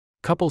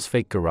Couple's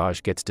fake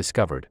garage gets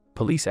discovered,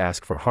 police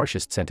ask for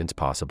harshest sentence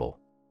possible.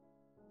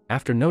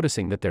 After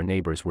noticing that their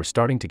neighbors were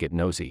starting to get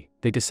nosy,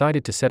 they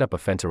decided to set up a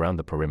fence around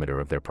the perimeter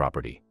of their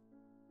property.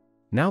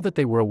 Now that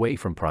they were away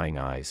from prying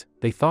eyes,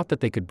 they thought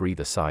that they could breathe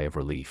a sigh of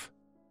relief.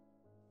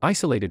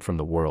 Isolated from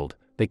the world,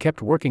 they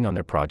kept working on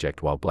their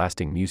project while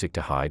blasting music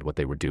to hide what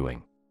they were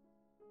doing.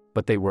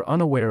 But they were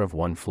unaware of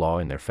one flaw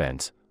in their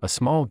fence, a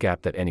small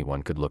gap that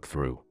anyone could look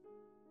through.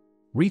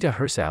 Rita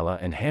Hersala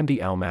and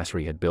Hamdi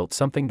Al-Masri had built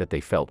something that they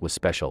felt was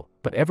special,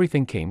 but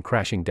everything came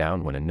crashing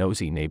down when a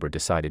nosy neighbor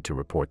decided to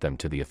report them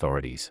to the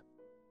authorities.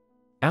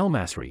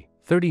 Al-Masri,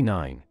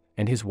 39,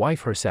 and his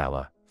wife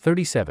Hersala,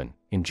 37,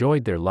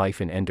 enjoyed their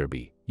life in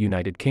Enderby,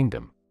 United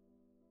Kingdom.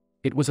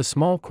 It was a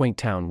small quaint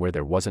town where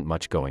there wasn't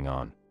much going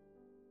on.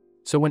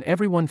 So when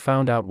everyone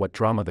found out what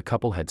drama the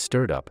couple had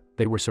stirred up,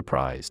 they were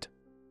surprised.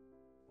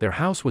 Their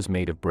house was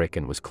made of brick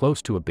and was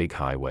close to a big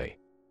highway.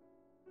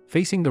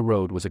 Facing the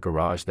road was a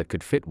garage that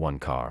could fit one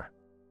car.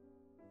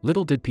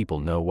 Little did people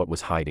know what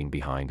was hiding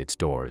behind its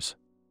doors.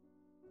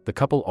 The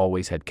couple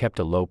always had kept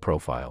a low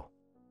profile.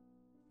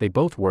 They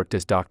both worked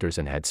as doctors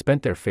and had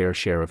spent their fair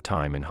share of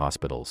time in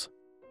hospitals.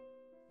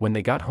 When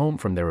they got home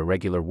from their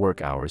irregular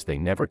work hours, they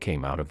never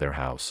came out of their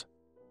house.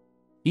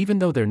 Even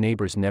though their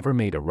neighbors never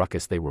made a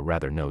ruckus, they were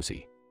rather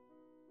nosy.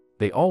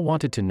 They all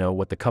wanted to know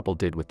what the couple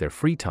did with their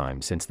free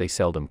time since they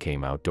seldom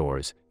came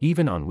outdoors,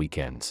 even on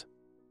weekends.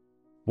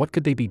 What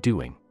could they be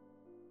doing?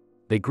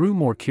 They grew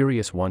more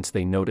curious once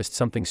they noticed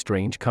something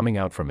strange coming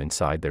out from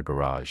inside their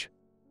garage.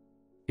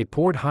 It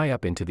poured high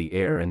up into the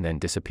air and then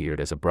disappeared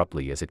as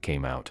abruptly as it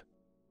came out.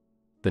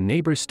 The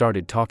neighbors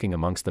started talking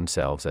amongst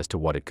themselves as to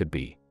what it could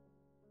be.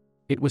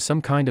 It was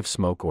some kind of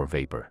smoke or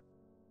vapor.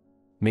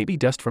 Maybe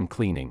dust from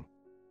cleaning.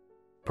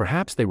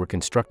 Perhaps they were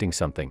constructing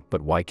something,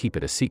 but why keep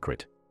it a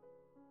secret?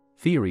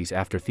 Theories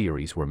after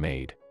theories were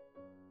made.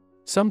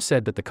 Some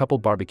said that the couple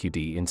barbecued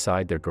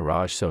inside their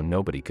garage so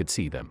nobody could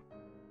see them.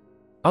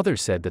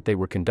 Others said that they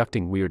were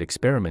conducting weird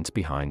experiments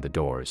behind the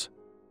doors.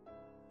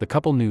 The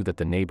couple knew that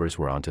the neighbors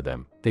were onto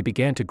them. They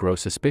began to grow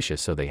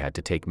suspicious, so they had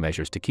to take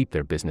measures to keep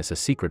their business a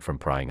secret from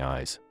prying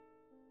eyes.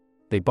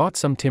 They bought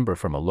some timber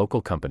from a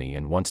local company,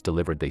 and once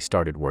delivered they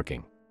started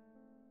working.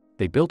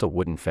 They built a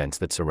wooden fence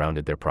that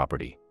surrounded their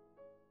property.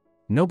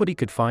 Nobody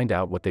could find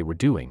out what they were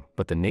doing,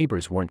 but the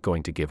neighbors weren't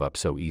going to give up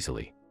so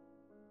easily.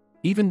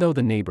 Even though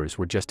the neighbors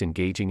were just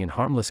engaging in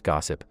harmless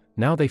gossip,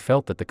 now they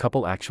felt that the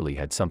couple actually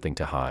had something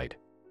to hide.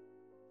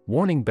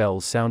 Warning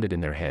bells sounded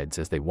in their heads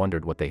as they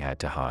wondered what they had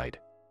to hide.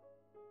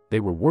 They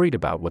were worried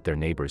about what their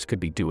neighbors could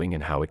be doing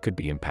and how it could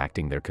be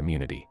impacting their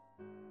community.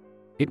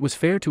 It was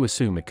fair to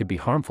assume it could be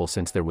harmful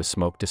since there was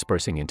smoke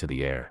dispersing into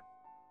the air.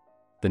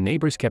 The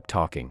neighbors kept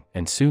talking,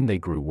 and soon they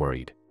grew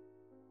worried.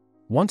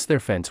 Once their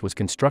fence was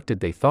constructed,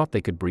 they thought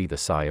they could breathe a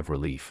sigh of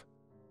relief.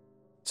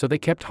 So they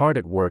kept hard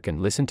at work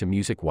and listened to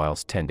music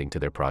whilst tending to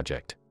their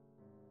project.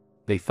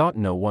 They thought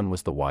no one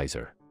was the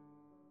wiser.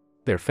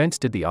 Their fence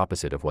did the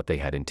opposite of what they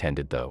had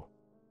intended, though.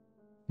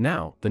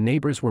 Now, the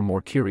neighbors were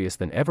more curious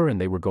than ever, and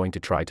they were going to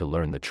try to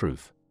learn the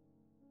truth.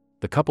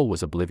 The couple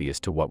was oblivious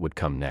to what would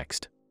come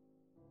next.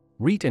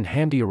 Reet and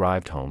Hamdi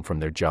arrived home from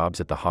their jobs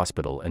at the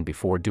hospital, and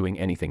before doing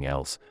anything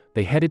else,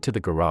 they headed to the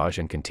garage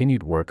and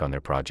continued work on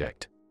their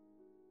project.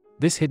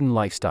 This hidden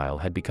lifestyle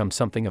had become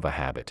something of a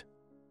habit.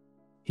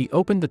 He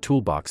opened the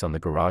toolbox on the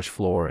garage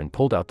floor and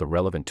pulled out the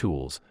relevant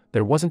tools.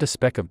 There wasn't a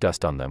speck of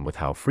dust on them with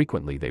how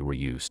frequently they were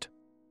used.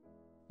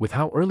 With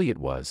how early it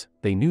was,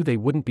 they knew they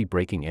wouldn't be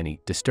breaking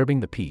any disturbing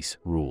the peace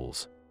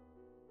rules.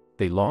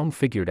 They long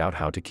figured out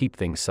how to keep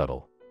things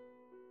subtle.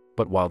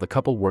 But while the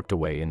couple worked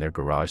away in their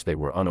garage, they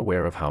were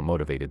unaware of how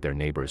motivated their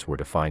neighbors were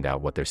to find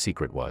out what their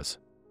secret was.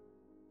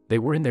 They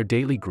were in their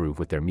daily groove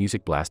with their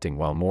music blasting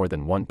while more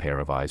than one pair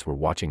of eyes were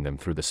watching them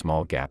through the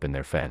small gap in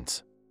their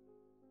fence.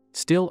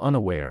 Still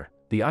unaware,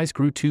 the eyes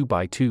grew 2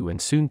 by 2, and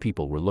soon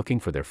people were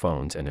looking for their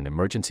phones and an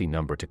emergency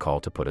number to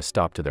call to put a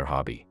stop to their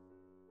hobby.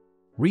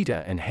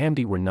 Rita and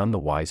Hamdi were none the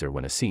wiser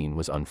when a scene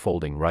was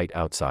unfolding right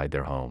outside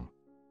their home.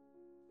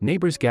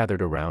 Neighbors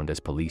gathered around as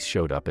police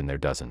showed up in their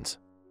dozens.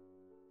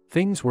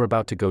 Things were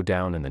about to go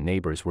down, and the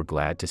neighbors were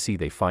glad to see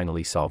they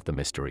finally solved the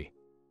mystery.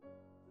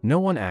 No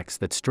one acts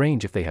that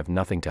strange if they have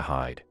nothing to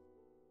hide.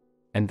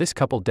 And this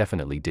couple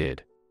definitely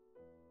did.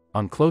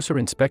 On closer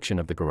inspection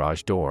of the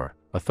garage door,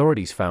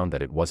 authorities found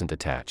that it wasn't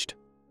attached.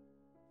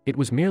 It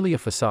was merely a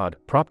facade,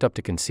 propped up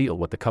to conceal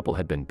what the couple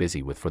had been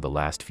busy with for the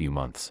last few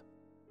months.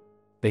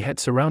 They had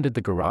surrounded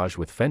the garage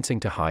with fencing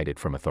to hide it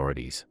from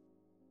authorities.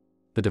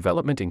 The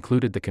development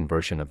included the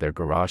conversion of their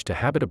garage to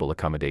habitable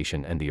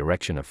accommodation and the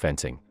erection of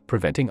fencing,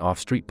 preventing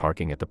off-street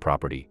parking at the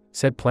property,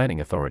 said planning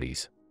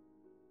authorities.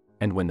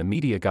 And when the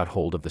media got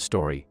hold of the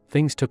story,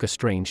 things took a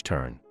strange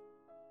turn.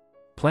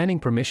 Planning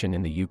permission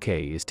in the UK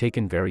is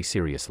taken very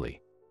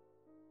seriously.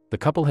 The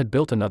couple had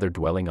built another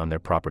dwelling on their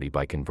property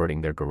by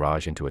converting their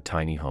garage into a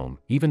tiny home,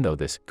 even though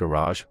this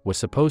garage was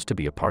supposed to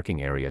be a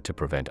parking area to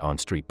prevent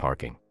on-street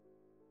parking.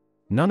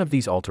 None of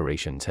these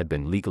alterations had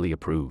been legally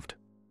approved.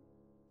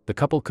 The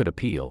couple could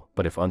appeal,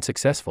 but if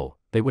unsuccessful,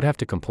 they would have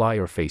to comply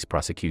or face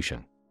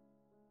prosecution.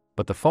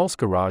 But the false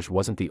garage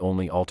wasn't the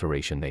only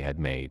alteration they had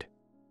made.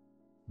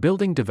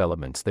 Building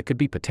developments that could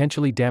be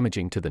potentially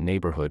damaging to the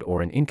neighborhood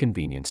or an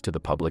inconvenience to the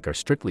public are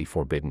strictly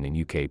forbidden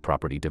in UK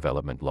property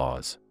development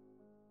laws.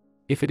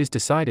 If it is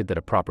decided that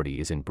a property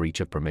is in breach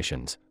of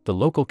permissions, the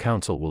local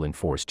council will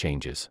enforce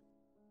changes.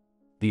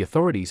 The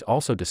authorities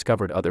also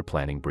discovered other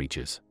planning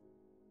breaches.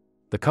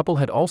 The couple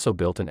had also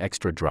built an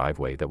extra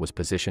driveway that was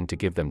positioned to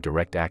give them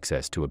direct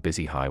access to a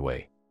busy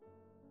highway.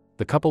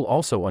 The couple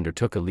also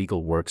undertook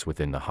illegal works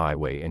within the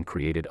highway and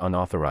created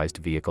unauthorized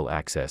vehicle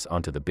access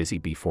onto the busy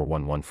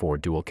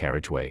B4114 dual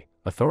carriageway,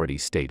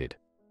 authorities stated.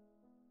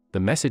 The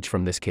message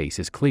from this case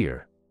is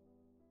clear.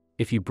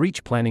 If you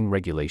breach planning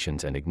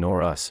regulations and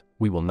ignore us,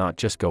 we will not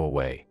just go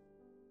away.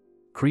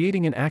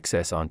 Creating an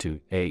access onto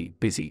a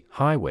busy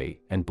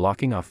highway and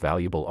blocking off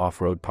valuable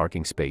off-road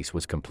parking space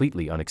was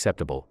completely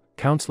unacceptable,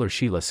 Councillor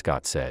Sheila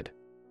Scott said.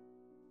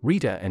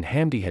 Rita and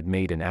Hamdi had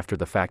made an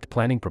after-the-fact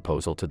planning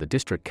proposal to the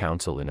district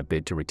council in a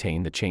bid to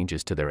retain the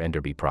changes to their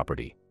Enderby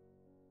property.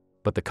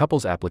 But the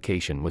couple's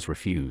application was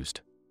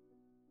refused.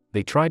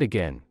 They tried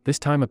again, this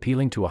time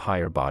appealing to a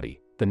higher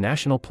body, the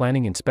National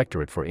Planning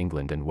Inspectorate for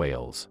England and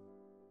Wales.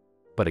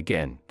 But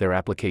again, their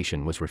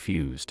application was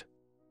refused.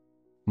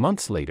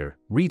 Months later,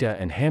 Rita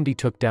and Hamdi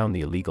took down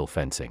the illegal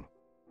fencing.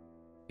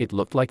 It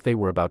looked like they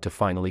were about to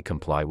finally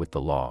comply with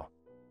the law.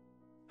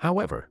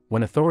 However,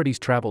 when authorities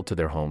traveled to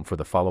their home for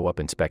the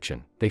follow-up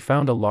inspection, they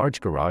found a large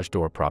garage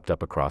door propped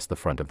up across the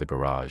front of the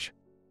garage.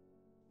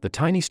 The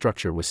tiny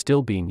structure was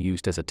still being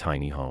used as a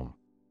tiny home.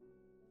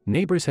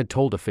 Neighbors had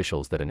told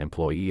officials that an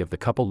employee of the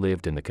couple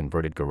lived in the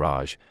converted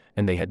garage,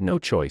 and they had no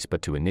choice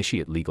but to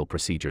initiate legal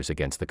procedures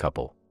against the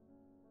couple.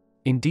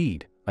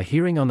 Indeed, a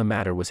hearing on the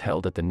matter was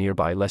held at the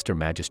nearby Leicester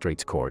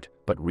Magistrates Court,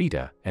 but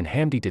Rita and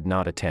Hamdi did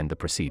not attend the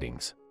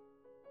proceedings.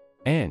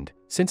 And,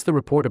 since the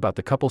report about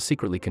the couple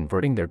secretly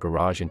converting their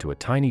garage into a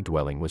tiny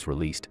dwelling was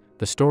released,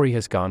 the story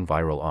has gone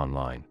viral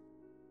online.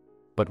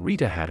 But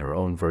Rita had her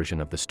own version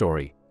of the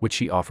story, which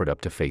she offered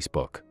up to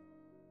Facebook.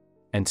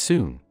 And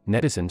soon,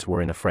 netizens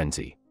were in a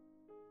frenzy.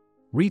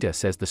 Rita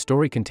says the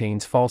story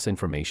contains false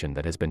information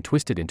that has been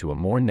twisted into a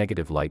more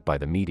negative light by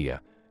the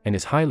media, and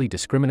is highly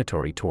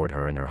discriminatory toward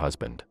her and her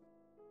husband.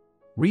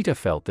 Rita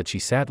felt that she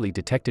sadly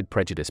detected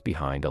prejudice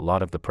behind a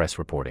lot of the press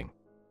reporting.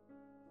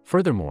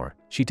 Furthermore,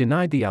 she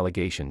denied the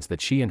allegations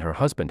that she and her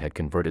husband had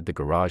converted the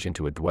garage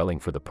into a dwelling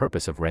for the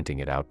purpose of renting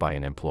it out by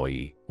an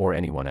employee or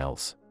anyone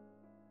else.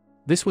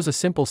 This was a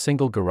simple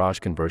single garage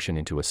conversion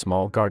into a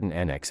small garden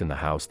annex in the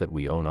house that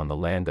we own on the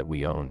land that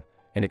we own,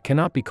 and it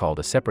cannot be called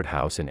a separate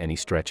house in any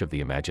stretch of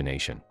the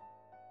imagination.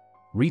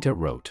 Rita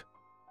wrote.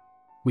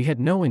 We had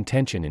no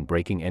intention in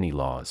breaking any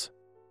laws.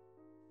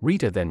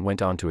 Rita then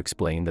went on to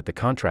explain that the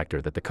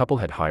contractor that the couple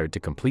had hired to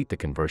complete the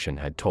conversion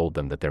had told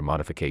them that their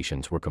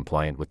modifications were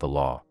compliant with the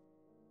law.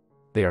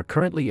 They are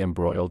currently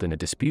embroiled in a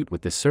dispute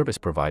with this service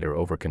provider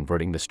over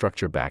converting the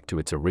structure back to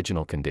its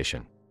original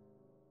condition.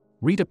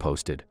 Rita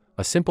posted,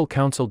 a simple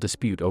council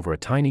dispute over a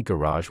tiny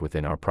garage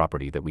within our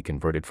property that we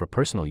converted for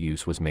personal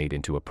use was made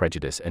into a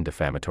prejudice and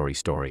defamatory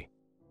story.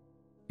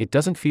 It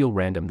doesn't feel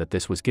random that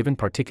this was given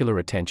particular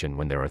attention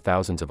when there are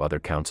thousands of other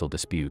council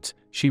disputes,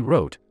 she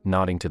wrote,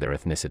 nodding to their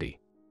ethnicity.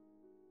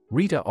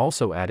 Rita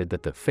also added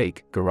that the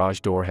fake garage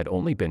door had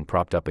only been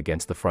propped up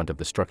against the front of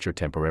the structure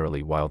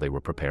temporarily while they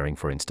were preparing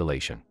for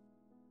installation.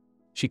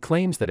 She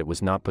claims that it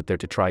was not put there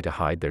to try to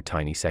hide their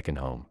tiny second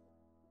home.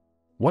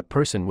 What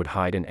person would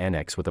hide an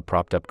annex with a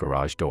propped-up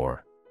garage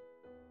door?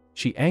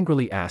 She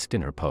angrily asked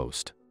in her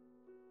post.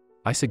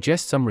 I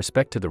suggest some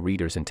respect to the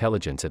reader's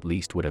intelligence at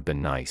least would have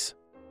been nice.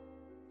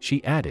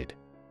 She added.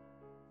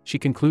 She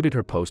concluded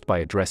her post by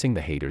addressing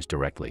the haters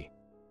directly.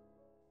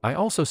 I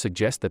also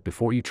suggest that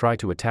before you try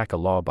to attack a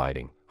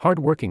law-abiding,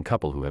 hard-working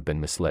couple who have been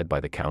misled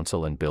by the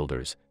council and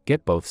builders,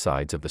 get both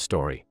sides of the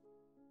story.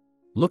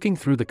 Looking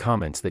through the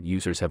comments that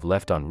users have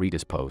left on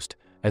Rita's post,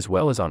 as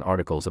well as on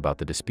articles about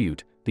the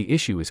dispute, the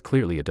issue is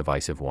clearly a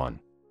divisive one.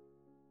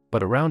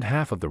 But around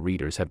half of the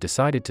readers have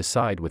decided to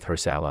side with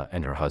Harshest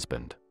and her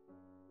husband.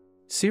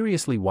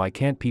 Seriously, why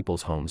can't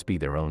people's homes be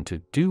their own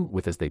to do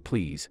with as they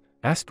please?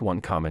 Asked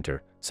one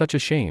commenter. Such a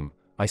shame,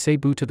 I say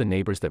boo to the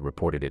neighbors that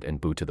reported it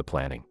and boo to the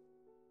planning.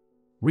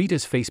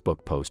 Rita's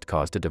Facebook post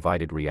caused a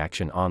divided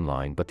reaction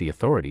online, but the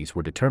authorities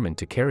were determined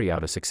to carry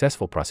out a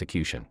successful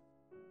prosecution.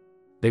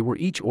 They were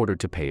each ordered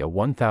to pay a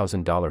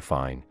 $1,000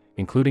 fine,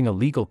 including a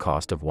legal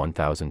cost of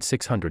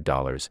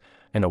 $1,600,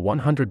 and a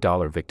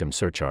 $100 victim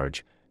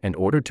surcharge, and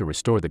ordered to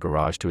restore the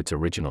garage to its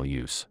original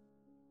use.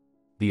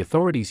 The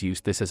authorities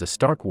used this as a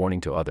stark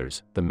warning to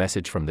others. The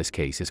message from this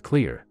case is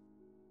clear.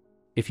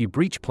 If you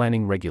breach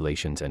planning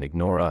regulations and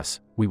ignore us,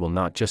 we will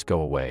not just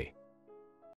go away.